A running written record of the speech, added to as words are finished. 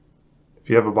If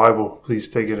you have a Bible, please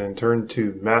take it and turn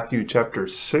to Matthew chapter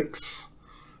 6.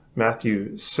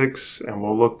 Matthew 6, and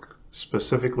we'll look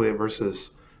specifically at verses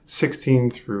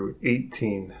 16 through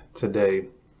 18 today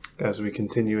as we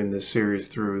continue in this series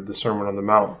through the Sermon on the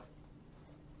Mount.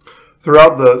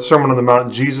 Throughout the Sermon on the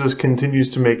Mount, Jesus continues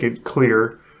to make it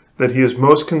clear that he is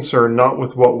most concerned not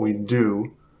with what we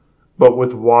do, but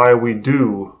with why we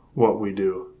do what we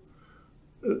do.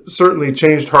 Certainly,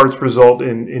 changed hearts result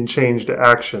in changed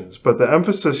actions, but the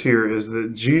emphasis here is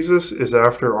that Jesus is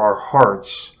after our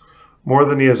hearts more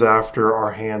than he is after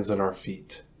our hands and our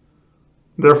feet.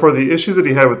 Therefore, the issue that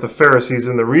he had with the Pharisees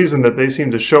and the reason that they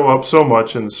seemed to show up so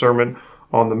much in the Sermon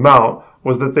on the Mount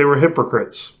was that they were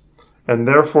hypocrites, and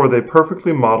therefore they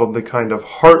perfectly modeled the kind of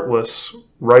heartless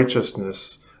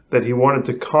righteousness that he wanted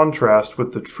to contrast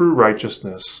with the true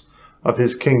righteousness of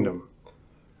his kingdom.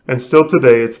 And still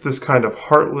today, it's this kind of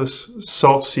heartless,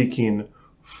 self-seeking,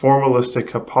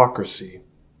 formalistic hypocrisy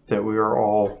that we are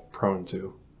all prone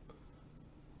to.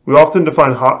 We often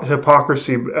define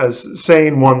hypocrisy as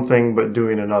saying one thing but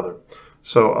doing another.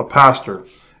 So a pastor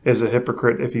is a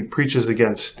hypocrite if he preaches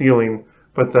against stealing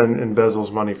but then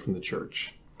embezzles money from the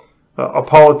church. A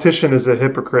politician is a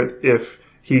hypocrite if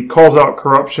he calls out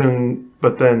corruption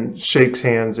but then shakes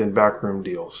hands in backroom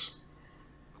deals.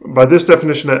 By this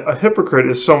definition, a hypocrite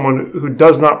is someone who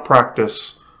does not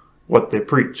practice what they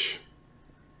preach.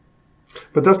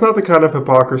 But that's not the kind of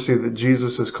hypocrisy that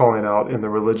Jesus is calling out in the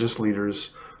religious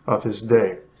leaders of his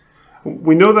day.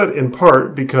 We know that in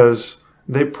part because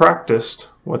they practiced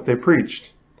what they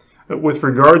preached. With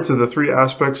regard to the three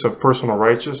aspects of personal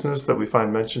righteousness that we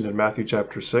find mentioned in Matthew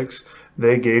chapter 6,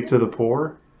 they gave to the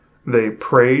poor, they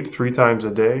prayed 3 times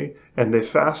a day, and they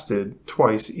fasted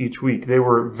twice each week. They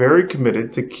were very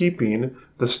committed to keeping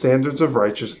the standards of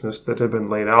righteousness that had been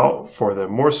laid out for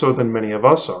them, more so than many of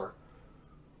us are.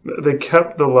 They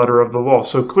kept the letter of the law.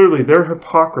 So clearly their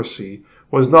hypocrisy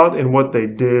was not in what they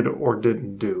did or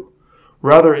didn't do.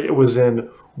 Rather, it was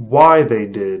in why they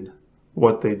did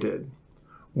what they did.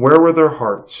 Where were their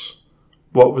hearts?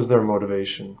 What was their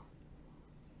motivation?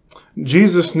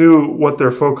 Jesus knew what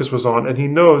their focus was on, and he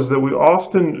knows that we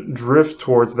often drift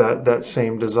towards that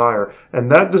same desire.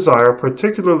 And that desire,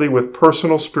 particularly with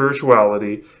personal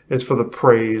spirituality, is for the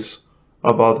praise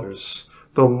of others.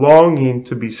 The longing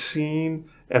to be seen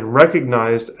and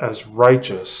recognized as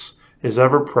righteous is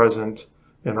ever present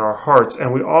in our hearts,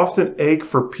 and we often ache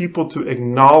for people to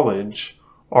acknowledge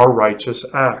our righteous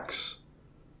acts.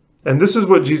 And this is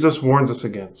what Jesus warns us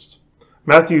against.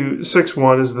 Matthew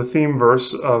 6:1 is the theme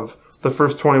verse of the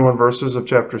first 21 verses of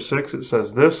chapter 6. It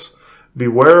says this: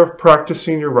 "Beware of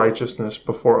practicing your righteousness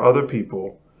before other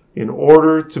people in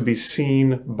order to be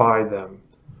seen by them,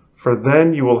 for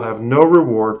then you will have no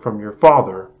reward from your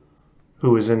Father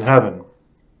who is in heaven."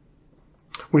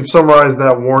 We've summarized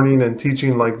that warning and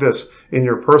teaching like this: in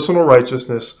your personal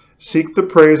righteousness, seek the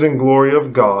praise and glory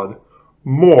of God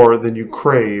more than you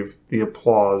crave the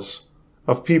applause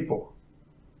of people.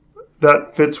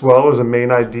 That fits well as a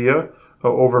main idea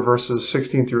over verses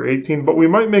 16 through 18, but we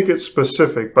might make it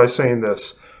specific by saying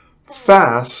this: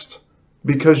 fast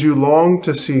because you long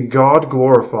to see God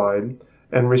glorified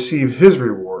and receive his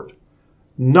reward,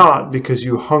 not because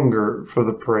you hunger for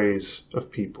the praise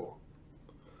of people.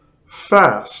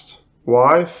 Fast.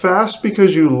 Why? Fast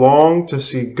because you long to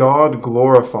see God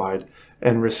glorified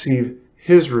and receive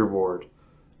his reward,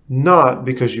 not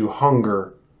because you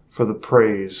hunger for the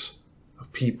praise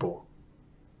of people.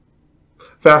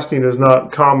 Fasting is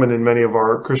not common in many of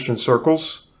our Christian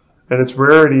circles, and its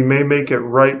rarity may make it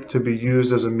ripe to be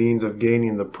used as a means of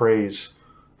gaining the praise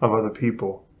of other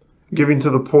people. Giving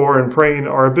to the poor and praying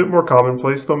are a bit more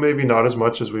commonplace, though maybe not as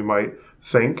much as we might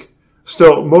think.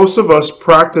 Still, most of us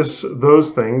practice those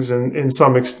things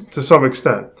to some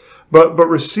extent. But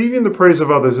receiving the praise of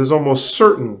others is almost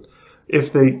certain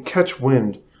if they catch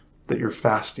wind that you're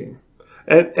fasting.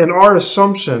 And our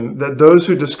assumption that those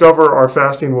who discover our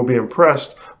fasting will be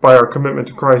impressed by our commitment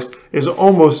to Christ is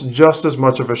almost just as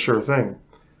much of a sure thing.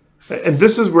 And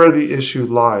this is where the issue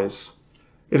lies.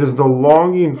 It is the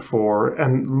longing for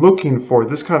and looking for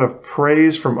this kind of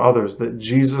praise from others that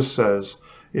Jesus says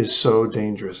is so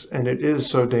dangerous. And it is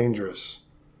so dangerous,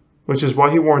 which is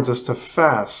why he warns us to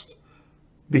fast,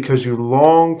 because you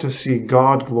long to see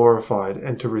God glorified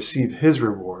and to receive his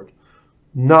reward,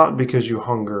 not because you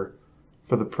hunger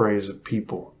for the praise of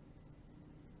people.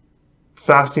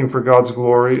 Fasting for God's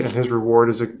glory and his reward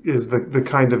is the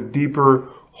kind of deeper,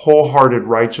 wholehearted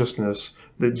righteousness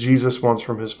that Jesus wants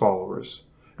from his followers.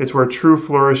 It's where true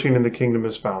flourishing in the kingdom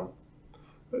is found.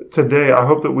 Today, I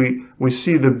hope that we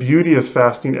see the beauty of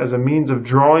fasting as a means of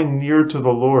drawing near to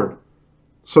the Lord.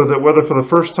 so that whether for the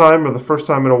first time or the first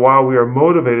time in a while, we are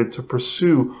motivated to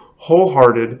pursue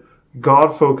wholehearted,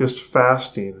 God-focused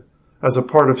fasting as a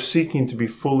part of seeking to be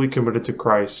fully committed to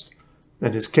Christ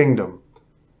and His kingdom.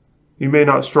 You may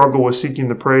not struggle with seeking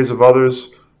the praise of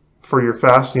others for your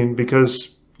fasting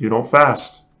because you don't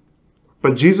fast.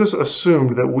 But Jesus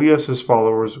assumed that we as His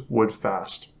followers would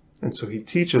fast. And so He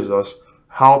teaches us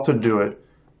how to do it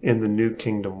in the New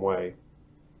Kingdom way.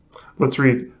 Let's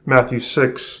read Matthew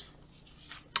 6,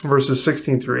 verses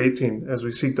 16 through 18 as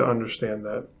we seek to understand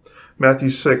that. Matthew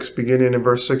 6, beginning in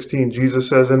verse 16, Jesus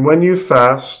says, "And when you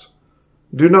fast,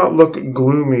 do not look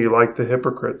gloomy like the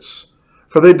hypocrites,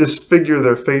 for they disfigure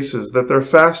their faces, that their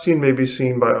fasting may be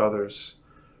seen by others.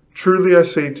 Truly I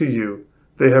say to you,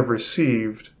 they have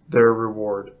received their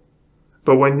reward.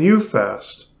 But when you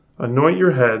fast, anoint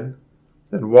your head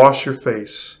and wash your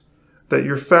face, that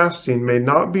your fasting may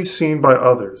not be seen by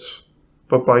others,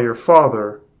 but by your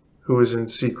Father who is in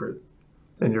secret.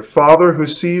 And your Father who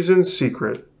sees in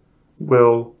secret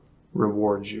will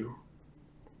reward you."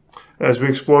 As we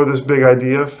explore this big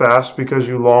idea, fast because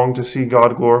you long to see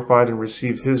God glorified and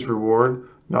receive His reward,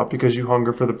 not because you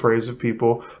hunger for the praise of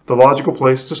people, the logical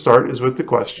place to start is with the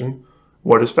question,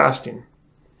 what is fasting?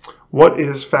 What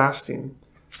is fasting?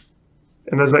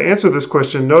 And as I answer this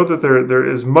question, know that there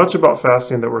is much about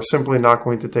fasting that we're simply not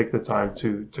going to take the time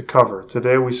to cover.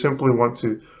 Today we simply want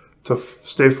to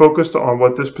stay focused on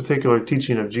what this particular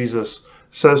teaching of Jesus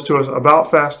says to us about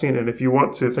fasting. And if you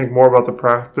want to think more about the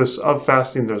practice of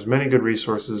fasting, there's many good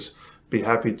resources. Be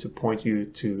happy to point you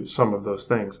to some of those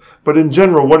things. But in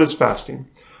general, what is fasting?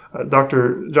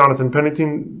 Dr. Jonathan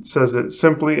Pennington says it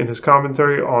simply in his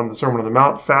commentary on the Sermon on the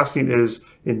Mount. Fasting is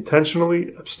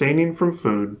intentionally abstaining from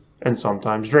food and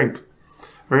sometimes drink.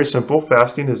 Very simple.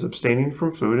 Fasting is abstaining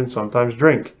from food and sometimes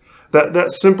drink.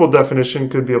 That simple definition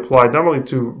could be applied not only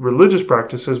to religious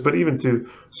practices, but even to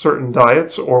certain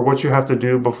diets or what you have to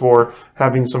do before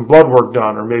having some blood work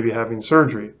done or maybe having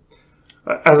surgery.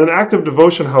 As an act of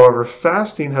devotion, however,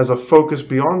 fasting has a focus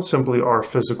beyond simply our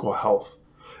physical health.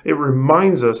 It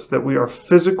reminds us that we are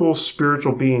physical,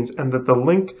 spiritual beings and that the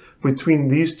link between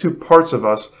these two parts of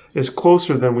us is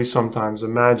closer than we sometimes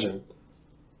imagine.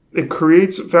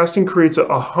 Fasting creates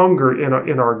a hunger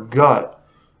in our gut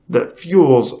that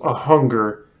fuels a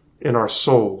hunger in our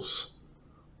souls.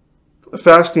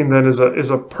 Fasting then is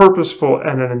a purposeful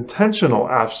and an intentional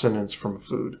abstinence from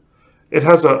food. It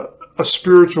has a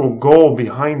spiritual goal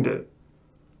behind it.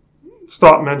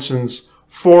 Stott mentions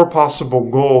 4 possible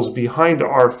goals behind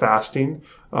our fasting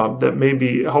that may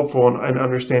be helpful in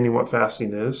understanding what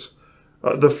fasting is.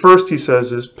 The first, he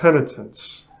says, is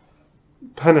penitence.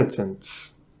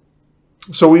 Penitence.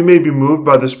 So we may be moved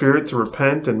by the Spirit to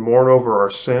repent and mourn over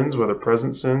our sins, whether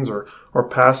present sins or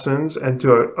past sins, and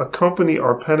to accompany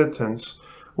our penitence,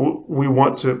 we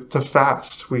want to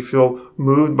fast. We feel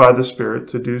moved by the Spirit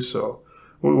to do so.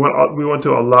 We want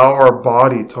to allow our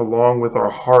body to long with our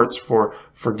hearts for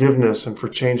forgiveness and for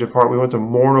change of heart. We want to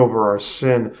mourn over our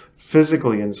sin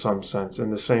physically in some sense, in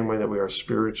the same way that we are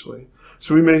spiritually.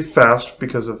 So we may fast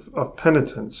because of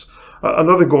penitence.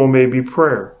 Another goal may be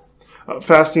prayer.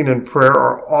 Fasting and prayer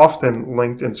are often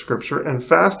linked in Scripture, and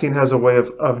fasting has a way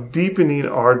of deepening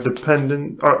our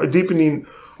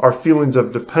feelings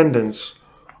of dependence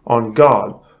on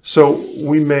God. So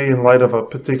we may, in light of a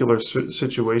particular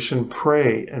situation,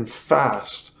 pray and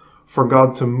fast for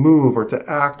God to move or to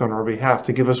act on our behalf,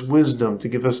 to give us wisdom, to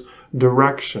give us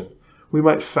direction. We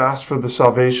might fast for the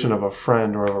salvation of a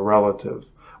friend or a relative.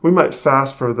 We might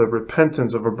fast for the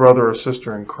repentance of a brother or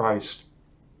sister in Christ.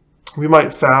 We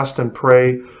might fast and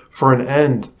pray for an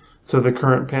end to the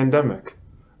current pandemic.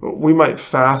 We might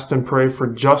fast and pray for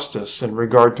justice in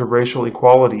regard to racial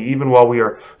equality, even while we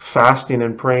are fasting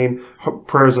and praying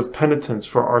prayers of penitence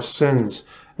for our sins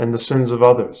and the sins of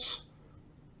others.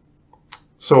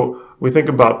 So we think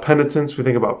about penitence, we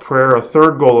think about prayer. A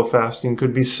third goal of fasting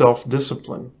could be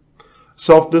self-discipline.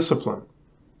 Self-discipline.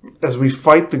 As we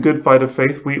fight the good fight of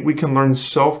faith, we can learn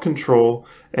self-control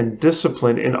and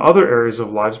discipline in other areas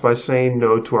of lives by saying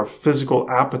no to our physical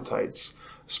appetites,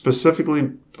 specifically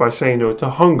by saying no to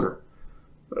hunger.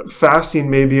 Fasting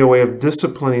may be a way of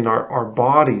disciplining our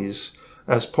bodies,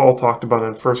 as Paul talked about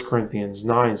in 1 Corinthians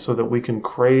 9, so that we can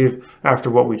crave after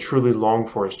what we truly long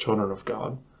for as children of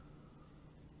God.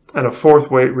 And a fourth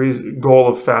goal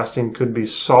of fasting could be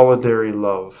solidary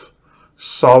love.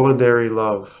 Solidary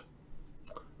love.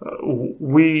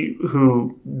 We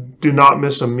who do not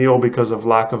miss a meal because of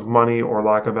lack of money or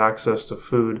lack of access to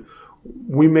food,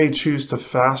 we may choose to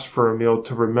fast for a meal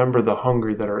to remember the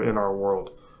hungry that are in our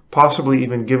world, possibly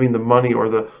even giving the money or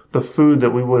the food that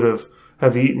we would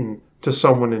have eaten to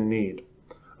someone in need.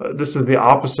 This is the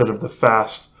opposite of the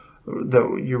fast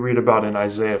that you read about in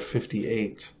Isaiah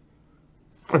 58.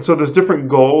 And so there's different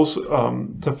goals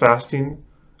to fasting.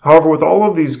 However, with all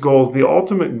of these goals, the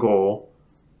ultimate goal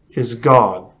is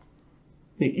God.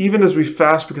 Even as we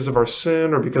fast because of our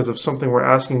sin or because of something we're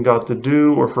asking God to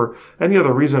do or for any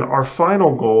other reason, our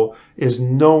final goal is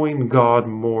knowing God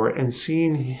more and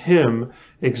seeing Him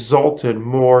exalted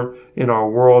more in our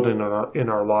world and in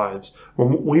our lives.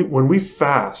 When we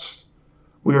fast,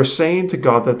 we are saying to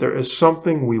God that there is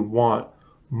something we want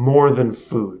more than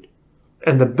food.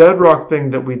 And the bedrock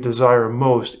thing that we desire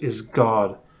most is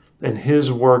God and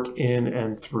His work in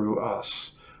and through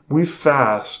us. We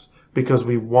fast because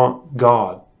we want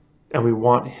God and we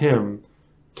want Him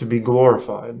to be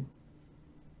glorified.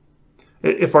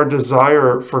 If our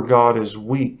desire for God is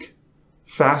weak,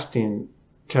 fasting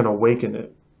can awaken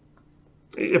it.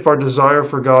 If our desire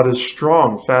for God is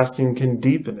strong, fasting can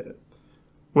deepen it.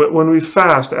 When we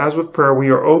fast, as with prayer, we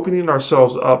are opening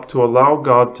ourselves up to allow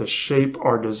God to shape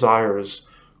our desires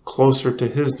closer to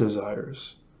His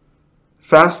desires.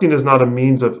 Fasting is not a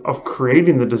means of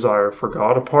creating the desire for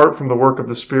God. Apart from the work of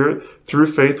the Spirit, through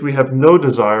faith, we have no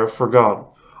desire for God.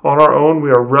 On our own, we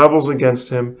are rebels against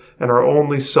Him and are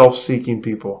only self-seeking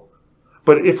people.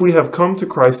 But if we have come to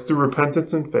Christ through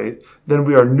repentance and faith, then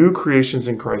we are new creations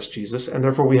in Christ Jesus, and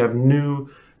therefore we have new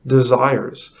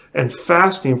desires. And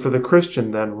fasting for the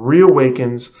Christian then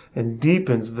reawakens and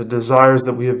deepens the desires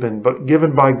that we have been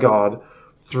given by God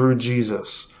through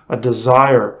Jesus. A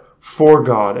desire for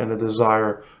God and a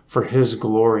desire for His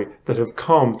glory that have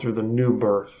come through the new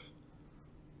birth.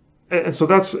 And so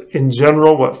that's in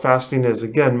general what fasting is.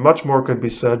 Again, much more could be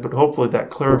said, but hopefully that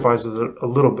clarifies it a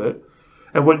little bit.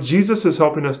 And what Jesus is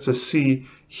helping us to see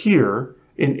here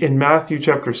in Matthew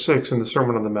chapter 6 in the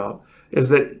Sermon on the Mount is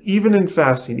that even in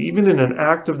fasting, even in an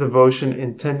act of devotion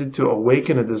intended to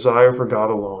awaken a desire for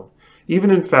God alone, even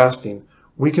in fasting,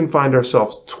 we can find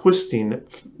ourselves twisting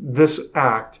this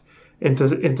act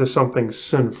into something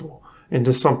sinful,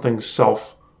 into something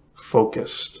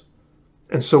self-focused.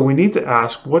 And so we need to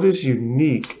ask, what is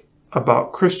unique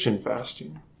about Christian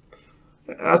fasting?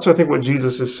 That's, I think, what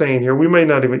Jesus is saying here. You may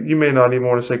not even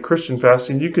want to say Christian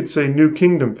fasting. You could say New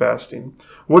Kingdom fasting.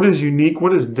 What is unique?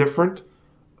 What is different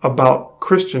about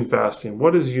Christian fasting?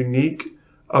 What is unique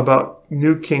about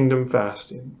New Kingdom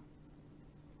fasting?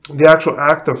 The actual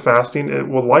act of fasting, it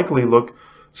will likely look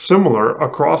similar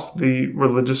across the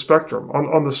religious spectrum.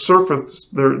 On the surface,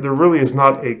 there really is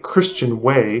not a Christian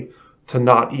way to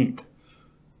not eat.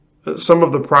 Some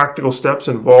of the practical steps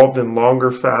involved in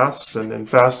longer fasts and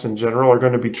fasts in general are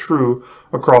going to be true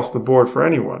across the board for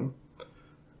anyone.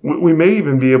 We may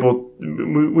even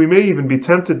be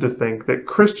tempted to think that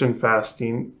Christian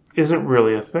fasting isn't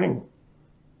really a thing.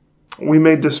 We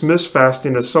may dismiss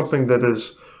fasting as something that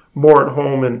is more at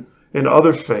home in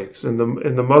other faiths, in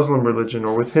the Muslim religion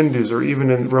or with Hindus or even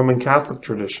in Roman Catholic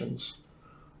traditions.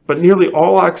 But nearly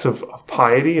all acts of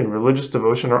piety and religious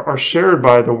devotion are shared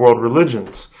by the world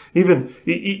religions. Even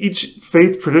each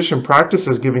faith tradition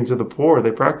practices giving to the poor.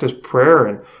 They practice prayer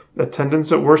and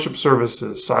attendance at worship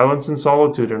services, silence and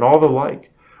solitude, and all the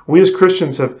like. We as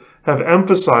Christians have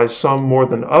emphasized some more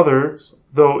than others,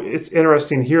 though it's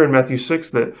interesting here in Matthew 6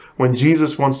 that when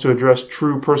Jesus wants to address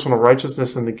true personal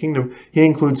righteousness in the kingdom, He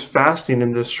includes fasting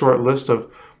in this short list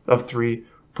of 3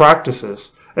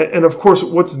 practices. And of course,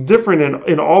 what's different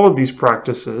in all of these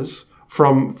practices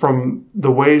from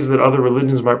the ways that other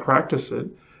religions might practice it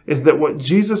is that what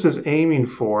Jesus is aiming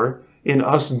for in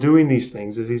us doing these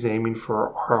things is He's aiming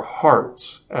for our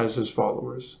hearts as His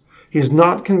followers. He's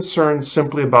not concerned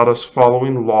simply about us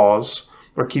following laws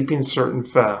or keeping certain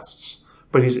fasts,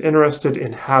 but He's interested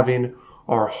in having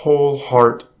our whole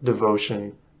heart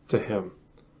devotion to Him.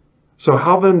 So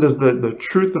how then does the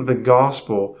truth of the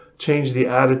gospel change the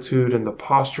attitude and the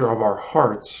posture of our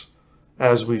hearts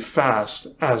as we fast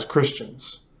as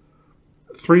Christians?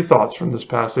 3 thoughts from this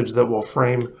passage that will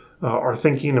frame our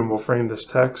thinking and will frame this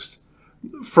text.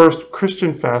 First,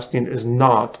 Christian fasting is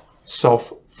not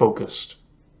self-focused.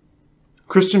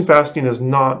 Christian fasting is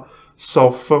not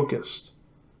self-focused.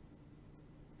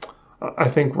 I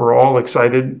think we're all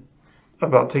excited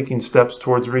about taking steps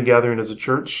towards regathering as a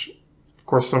church. Of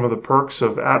course, some of the perks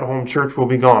of at-home church will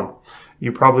be gone.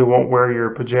 You probably won't wear your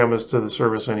pajamas to the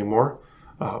service anymore.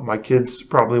 My kids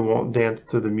probably won't dance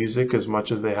to the music as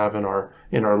much as they have in our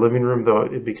living room, though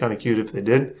it'd be kind of cute if they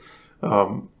did.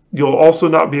 You'll also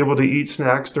not be able to eat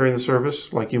snacks during the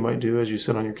service like you might do as you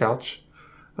sit on your couch,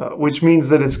 which means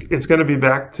that it's going to be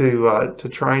back to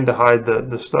trying to hide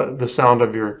the sound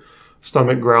of your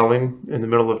stomach growling in the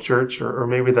middle of church, or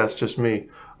maybe that's just me.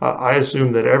 I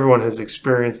assume that everyone has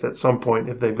experienced at some point,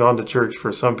 if they've gone to church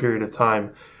for some period of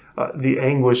time, the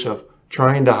anguish of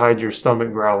trying to hide your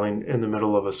stomach growling in the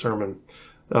middle of a sermon.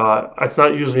 It's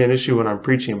not usually an issue when I'm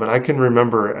preaching, but I can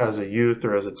remember as a youth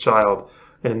or as a child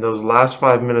in those last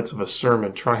 5 minutes of a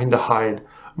sermon trying to hide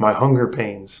my hunger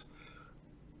pains.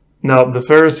 Now, the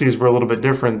Pharisees were a little bit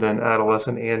different than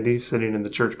adolescent Andy sitting in the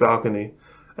church balcony.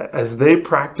 As they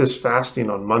practiced fasting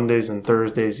on Mondays and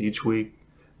Thursdays each week,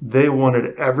 they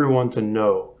wanted everyone to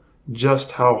know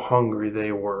just how hungry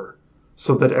they were,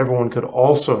 so that everyone could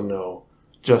also know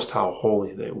just how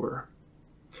holy they were.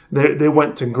 They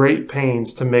went to great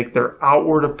pains to make their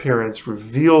outward appearance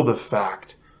reveal the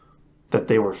fact that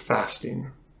they were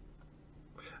fasting.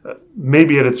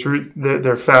 Maybe at its root,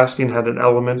 their fasting had an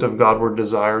element of Godward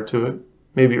desire to it,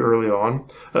 maybe early on.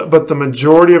 But the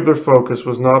majority of their focus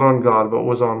was not on God, but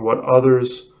was on what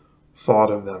others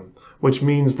thought of them, which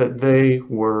means that they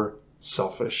were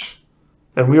selfish.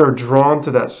 And we are drawn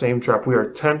to that same trap. We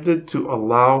are tempted to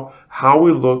allow how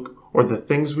we look or the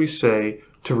things we say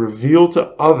to reveal to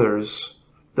others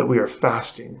that we are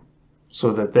fasting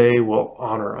so that they will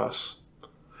honor us.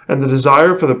 And the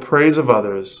desire for the praise of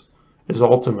others is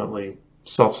ultimately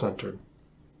self-centered.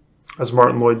 As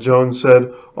Martin Lloyd-Jones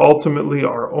said, ultimately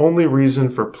our only reason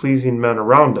for pleasing men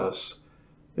around us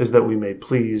is that we may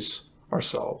please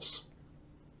ourselves.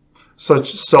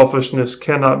 Such selfishness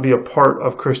cannot be a part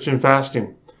of Christian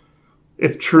fasting.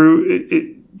 If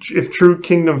true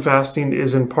kingdom fasting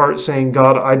is in part saying,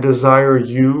 God, I desire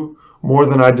you more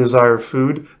than I desire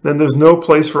food, then there's no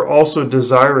place for also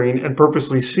desiring and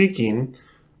purposely seeking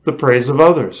the praise of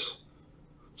others.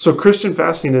 So Christian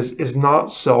fasting is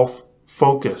not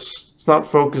self-focused. It's not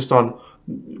focused on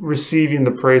receiving the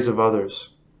praise of others.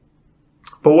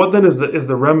 But what then is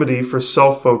the remedy for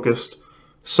self-focused,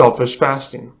 selfish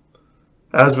fasting?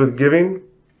 As with giving,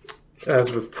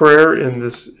 as with prayer in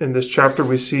this chapter,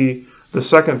 we see the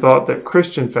second thought that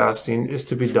Christian fasting is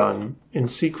to be done in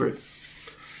secret.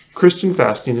 Christian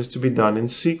fasting is to be done in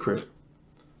secret.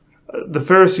 The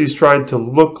Pharisees tried to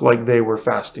look like they were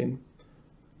fasting,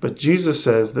 but Jesus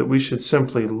says that we should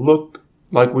simply look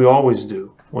like we always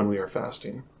do when we are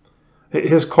fasting.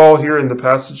 His call here in the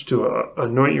passage to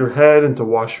anoint your head and to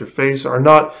wash your face are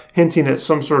not hinting at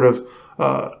some sort of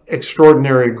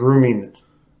extraordinary grooming.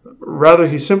 Rather,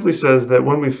 he simply says that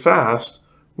when we fast,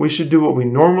 we should do what we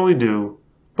normally do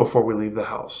before we leave the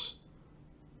house.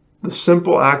 The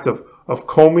simple act of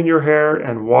combing your hair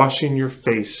and washing your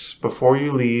face before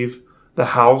you leave the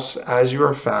house as you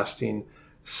are fasting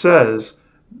says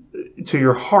to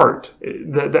your heart,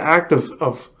 the act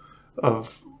of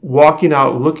walking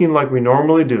out looking like we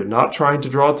normally do, not trying to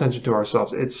draw attention to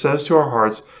ourselves, it says to our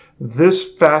hearts,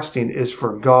 this fasting is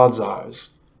for God's eyes.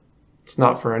 It's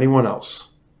not for anyone else.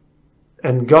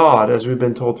 And God, as we've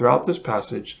been told throughout this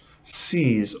passage,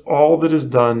 sees all that is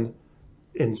done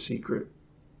in secret.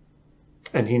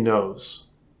 And he knows.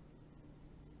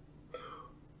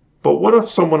 But what if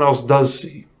someone else does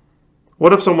see?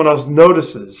 What if someone else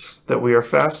notices that we are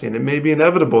fasting? It may be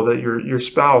inevitable that your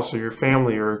spouse or your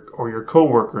family or your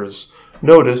coworkers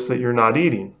notice that you're not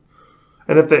eating.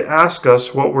 And if they ask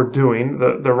us what we're doing,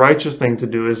 the righteous thing to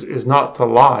do is not to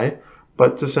lie,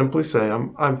 but to simply say,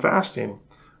 I'm fasting,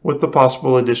 with the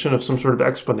possible addition of some sort of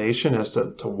explanation as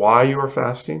to why you are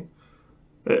fasting.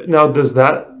 Now, does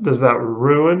that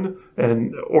ruin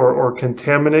or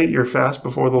contaminate your fast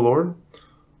before the Lord?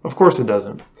 Of course it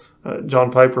doesn't.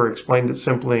 John Piper explained it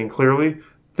simply and clearly.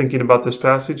 Thinking about this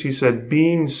passage, he said,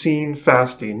 being seen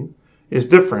fasting is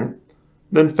different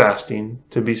than fasting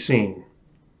to be seen.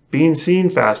 Being seen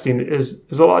fasting is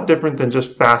a lot different than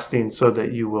just fasting so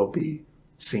that you will be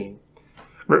seen.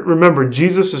 Remember,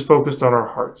 Jesus is focused on our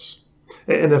hearts.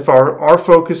 And if our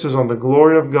focus is on the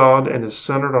glory of God and is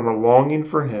centered on a longing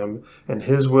for Him and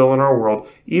His will in our world,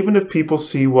 even if people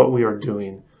see what we are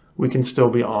doing, we can still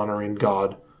be honoring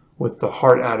God with the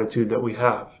heart attitude that we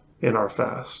have in our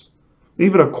fast.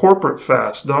 Even a corporate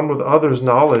fast done with others'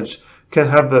 knowledge can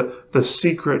have the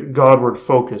secret Godward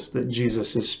focus that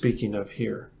Jesus is speaking of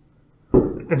here.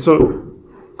 And so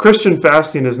Christian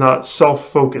fasting is not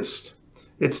self-focused.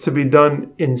 It's to be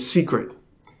done in secret.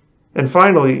 And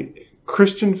finally,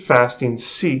 Christian fasting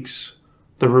seeks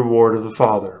the reward of the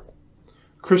Father.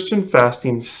 Christian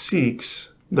fasting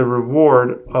seeks the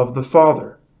reward of the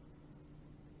Father.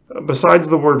 Besides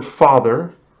the word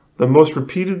Father, the most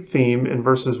repeated theme in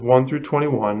verses 1 through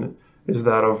 21 is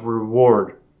that of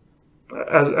reward.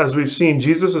 As we've seen,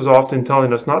 Jesus is often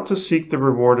telling us not to seek the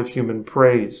reward of human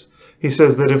praise. He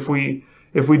says that if we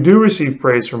do receive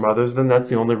praise from others, then that's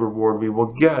the only reward we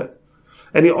will get.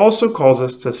 And he also calls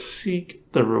us to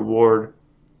seek the reward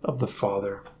of the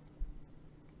Father.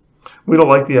 We don't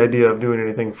like the idea of doing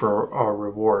anything for our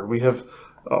reward. We have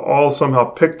all somehow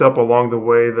picked up along the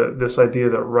way that this idea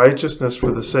that righteousness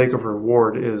for the sake of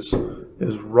reward is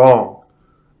wrong.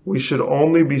 We should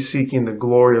only be seeking the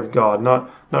glory of God,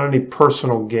 not any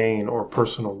personal gain or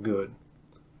personal good.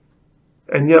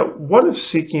 And yet, what if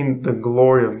seeking the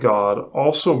glory of God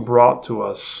also brought to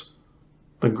us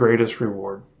the greatest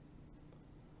reward?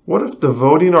 What if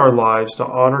devoting our lives to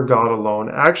honor God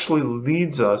alone actually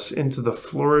leads us into the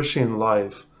flourishing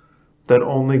life that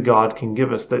only God can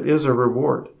give us, that is a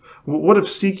reward? What if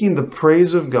seeking the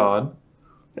praise of God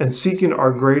and seeking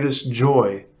our greatest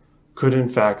joy could in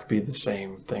fact be the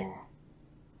same thing?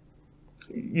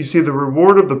 You see, the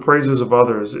reward of the praises of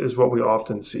others is what we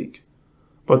often seek.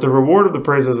 But the reward of the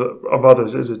praises of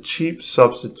others is a cheap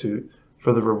substitute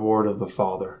for the reward of the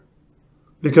Father.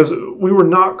 Because we were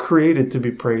not created to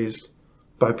be praised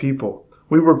by people.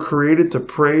 We were created to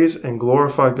praise and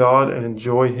glorify God and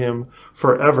enjoy Him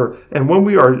forever. And when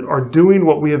we are doing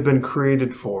what we have been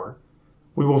created for,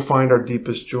 we will find our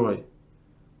deepest joy.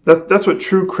 That's what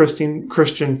true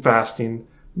Christian fasting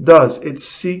does. It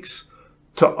seeks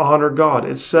to honor God.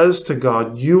 It says to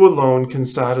God, "You alone can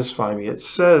satisfy me." It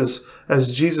says,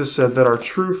 as Jesus said, that our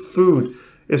true food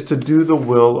is to do the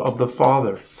will of the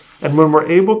Father. And when we're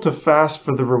able to fast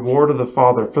for the reward of the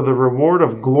Father, for the reward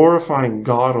of glorifying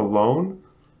God alone,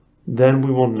 then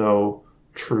we will know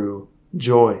true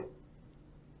joy.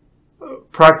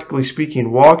 Practically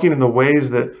speaking, walking in the ways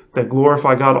that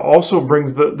glorify God also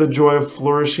brings the joy of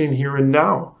flourishing here and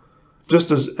now.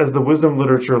 Just as the wisdom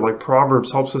literature like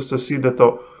Proverbs helps us to see that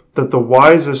the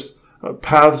wisest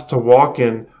paths to walk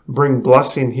in bring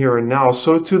blessing here and now,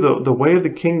 so too the way of the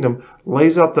kingdom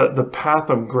lays out the path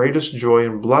of greatest joy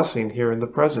and blessing here in the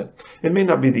present. It may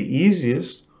not be the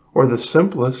easiest or the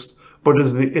simplest, but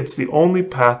it's the only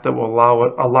path that will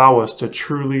allow us to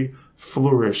truly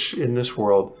flourish in this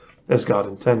world as God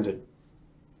intended.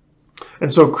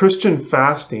 And so Christian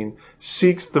fasting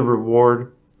seeks the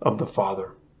reward of the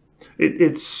Father.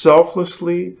 It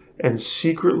selflessly and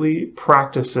secretly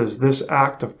practices this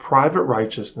act of private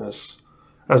righteousness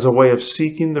as a way of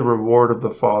seeking the reward of the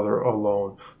Father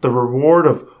alone, the reward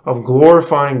of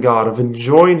glorifying God, of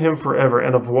enjoying Him forever,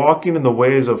 and of walking in the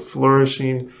ways of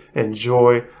flourishing and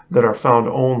joy that are found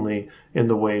only in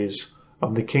the ways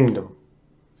of the kingdom.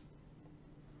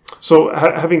 So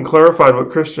having clarified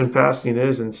what Christian fasting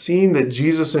is and seeing that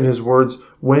Jesus in His words,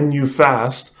 "when you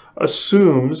fast,"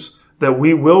 assumes that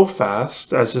we will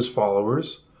fast as His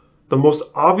followers, the most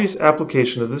obvious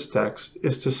application of this text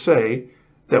is to say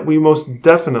that we most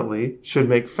definitely should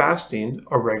make fasting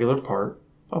a regular part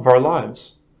of our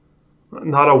lives.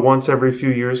 Not a once every few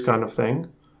years kind of thing,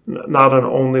 not an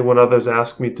only when others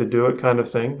ask me to do it kind of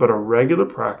thing, but a regular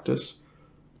practice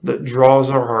that draws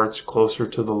our hearts closer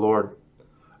to the Lord.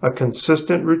 A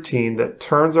consistent routine that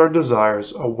turns our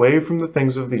desires away from the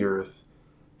things of the earth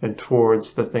and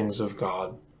towards the things of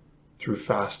God through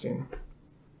fasting.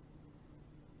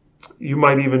 You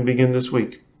might even begin this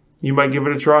week. You might give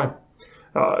it a try.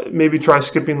 Maybe try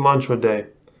skipping lunch a day.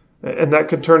 And that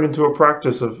could turn into a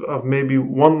practice of maybe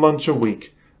one lunch a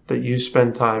week that you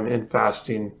spend time in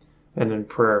fasting and in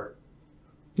prayer.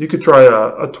 You could try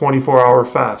a 24-hour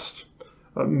fast.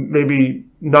 Maybe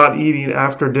not eating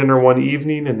after dinner one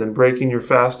evening and then breaking your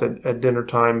fast at dinner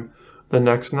time the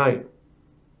next night.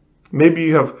 Maybe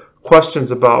you have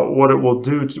questions about what it will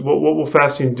do, what will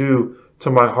fasting do to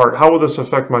my heart? How will this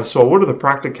affect my soul? What are the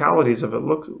practicalities of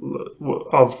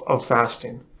of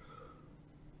fasting?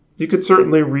 You could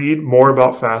certainly read more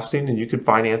about fasting and you could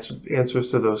find answers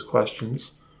to those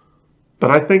questions.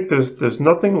 But I think there's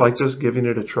nothing like just giving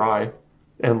it a try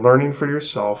and learning for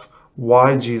yourself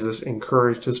why Jesus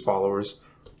encouraged His followers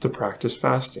to practice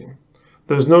fasting.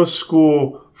 There's no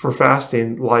school for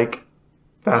fasting like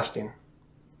fasting.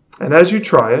 And as you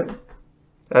try it,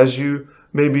 as you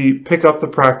maybe pick up the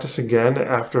practice again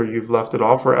after you've left it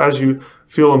off, or as you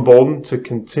feel emboldened to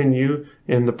continue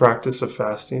in the practice of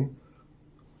fasting,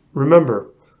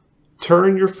 remember,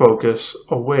 turn your focus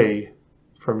away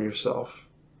from yourself.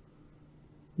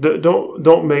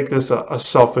 Don't make this a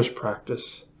selfish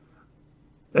practice.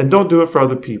 And don't do it for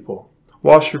other people.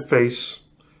 Wash your face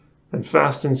and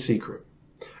fast in secret.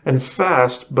 And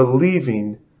fast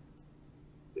believing,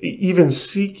 even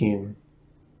seeking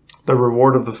the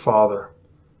reward of the Father.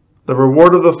 The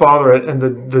reward of the Father and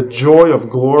the joy of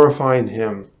glorifying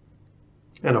Him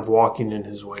and of walking in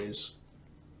His ways.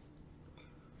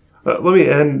 Let me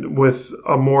end with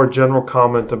a more general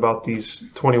comment about these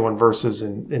 21 verses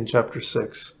in chapter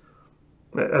 6.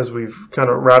 As we've kind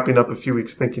of wrapping up a few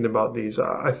weeks thinking about these,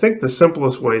 I think the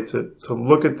simplest way to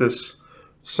look at this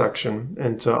section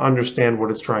and to understand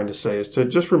what it's trying to say is to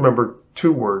just remember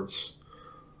two words.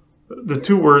 The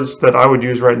two words that I would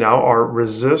use right now are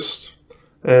resist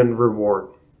and reward.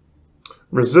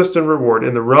 Resist and reward.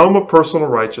 In the realm of personal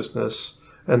righteousness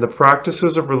and the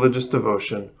practices of religious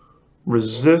devotion,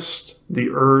 resist the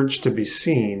urge to be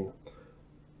seen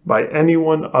by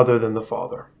anyone other than the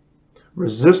Father.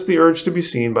 Resist the urge to be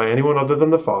seen by anyone other than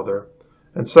the Father.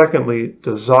 And secondly,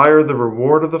 desire the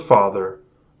reward of the Father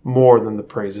more than the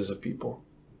praises of people.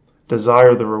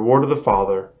 Desire the reward of the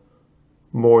Father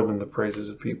more than the praises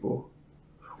of people.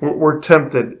 We're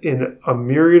tempted in a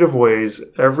myriad of ways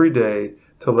every day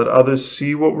to let others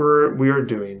see what we are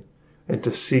doing and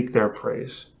to seek their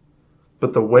praise.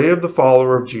 But the way of the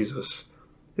follower of Jesus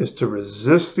is to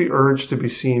resist the urge to be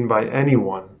seen by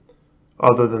anyone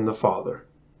other than the Father,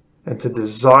 and to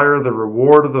desire the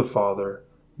reward of the Father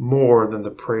more than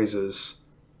the praises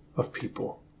of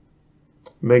people.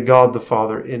 May God the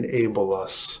Father enable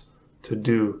us to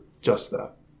do just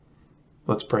that.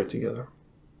 Let's pray together.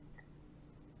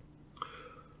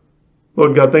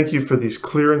 Lord God, thank you for these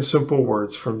clear and simple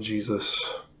words from Jesus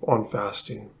on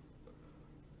fasting.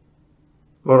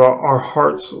 Lord, our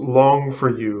hearts long for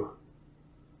you,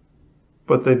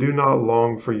 but they do not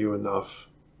long for you enough.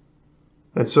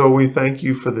 And so we thank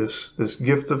you for this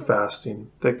gift of fasting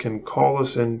that can call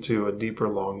us into a deeper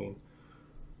longing.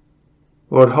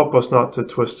 Lord, help us not to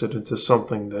twist it into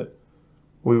something that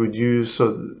we would use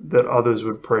so that others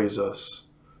would praise us,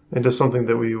 into something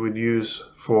that we would use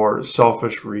for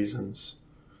selfish reasons,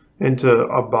 into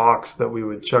a box that we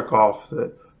would check off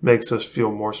that makes us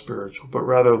feel more spiritual. But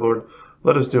rather, Lord,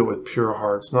 let us do it with pure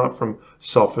hearts, not from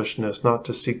selfishness, not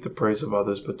to seek the praise of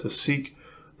others, but to seek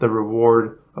the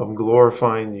reward of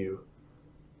glorifying you.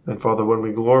 And Father, when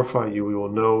we glorify you, we will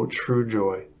know true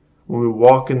joy. When we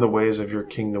walk in the ways of your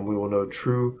kingdom, we will know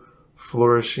true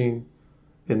flourishing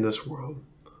in this world.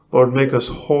 Lord, make us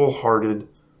wholehearted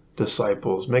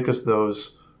disciples. Make us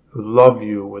those who love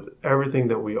you with everything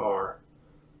that we are.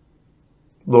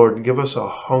 Lord, give us a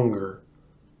hunger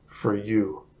for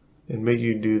you, and may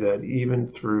you do that even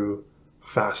through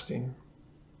fasting.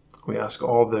 We ask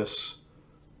all this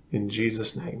in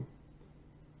Jesus' name.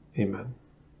 Amen.